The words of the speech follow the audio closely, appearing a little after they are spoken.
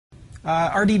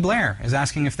R.D. Blair is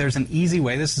asking if there's an easy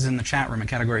way, this is in the chat room at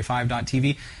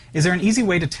category5.tv, is there an easy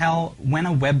way to tell when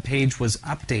a web page was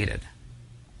updated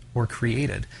or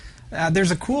created?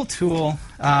 There's a cool tool.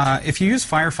 If you use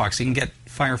Firefox, you can get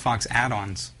Firefox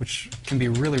add-ons, which can be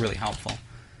really, really helpful.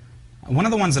 One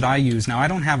of the ones that I use, now I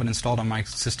don't have it installed on my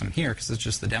system here because it's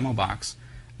just the demo box,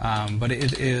 but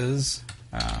it is,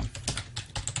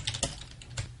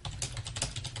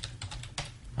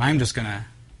 I'm just going to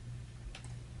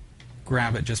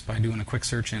grab it just by doing a quick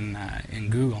search in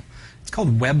Google. It's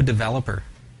called Web Developer,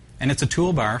 and it's a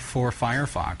toolbar for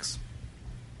Firefox.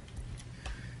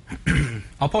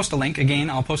 I'll post a link. Again,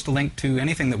 I'll post a link to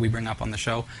anything that we bring up on the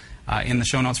show in the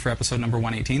show notes for episode number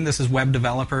 118. This is Web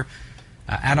Developer,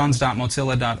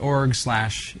 addons.mozilla.org /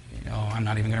 oh, I'm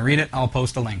not even going to read it. I'll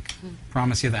post a link.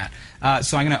 Promise you that.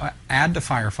 So I'm going to add to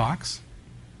Firefox.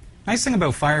 Nice thing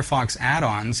about Firefox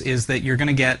add-ons is that you're going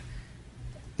to get,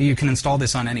 you can install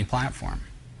this on any platform.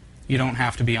 You don't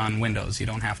have to be on Windows. You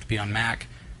don't have to be on Mac.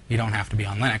 You don't have to be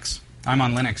on Linux. I'm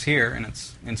on Linux here, and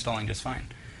it's installing just fine.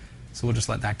 So we'll just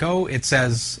let that go. It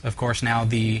says, of course, now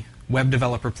the Web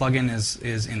Developer plugin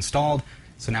is installed,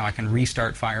 so now I can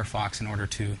restart Firefox in order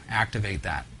to activate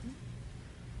that.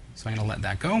 So I'm going to let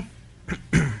that go.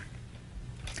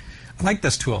 I like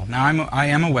this tool. Now I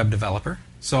am a web developer,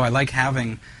 so I like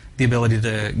having the ability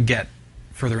to get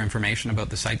further information about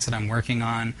the sites that I'm working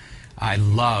on. I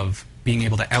love being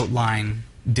able to outline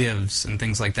divs and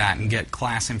things like that and get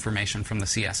class information from the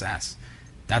CSS.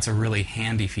 That's a really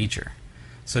handy feature.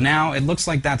 So now it looks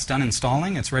like that's done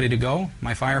installing. It's ready to go.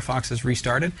 My Firefox is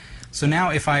restarted. So now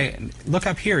if I look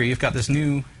up here, you've got this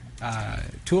new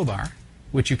toolbar,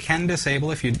 which you can disable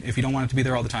if you don't want it to be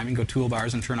there all the time. You can go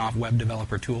Toolbars and turn off Web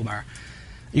Developer Toolbar.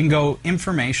 You can go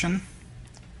Information,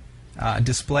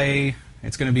 Display.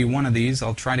 It's going to be one of these.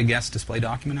 I'll try to guess Display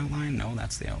Document Outline. No,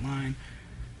 that's the outline.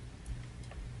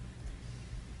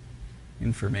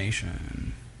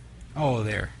 Information. Oh,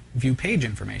 there. View Page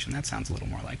Information. That sounds a little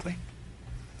more likely.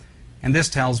 And this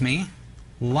tells me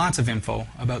lots of info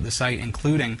about the site,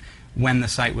 including when the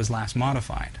site was last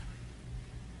modified.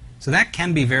 So that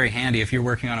can be very handy if you're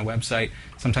working on a website.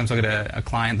 Sometimes I'll get a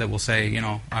client that will say, you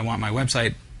know, I want my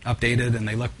website updated, and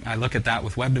I look at that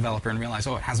with Web Developer and realize,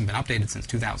 oh, it hasn't been updated since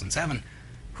 2007.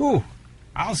 Whew,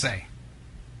 I'll say,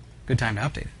 good time to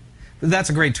update it. But that's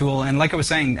a great tool, and like I was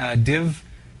saying, div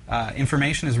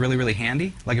information is really, really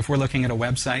handy. Like if we're looking at a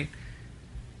website,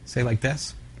 say like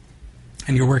this,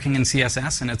 and you're working in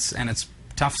CSS, and it's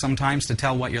tough sometimes to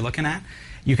tell what you're looking at,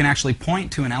 you can actually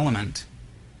point to an element.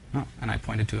 Oh, and I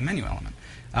pointed to a menu element.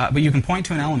 But you can point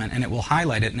to an element, and it will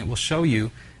highlight it, and it will show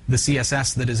you the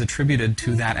CSS that is attributed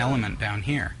to that element down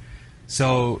here.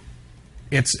 So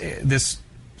this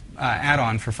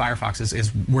add-on for Firefox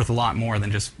is worth a lot more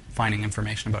than just finding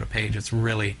information about a page. It's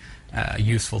really a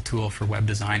useful tool for web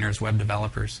designers, web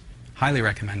developers. Highly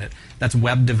recommend it. That's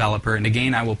Web Developer, and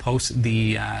again, I will post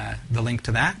the link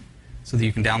to that so that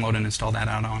you can download and install that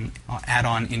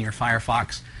add-on in your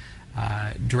Firefox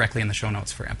directly in the show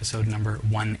notes for episode number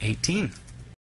 118.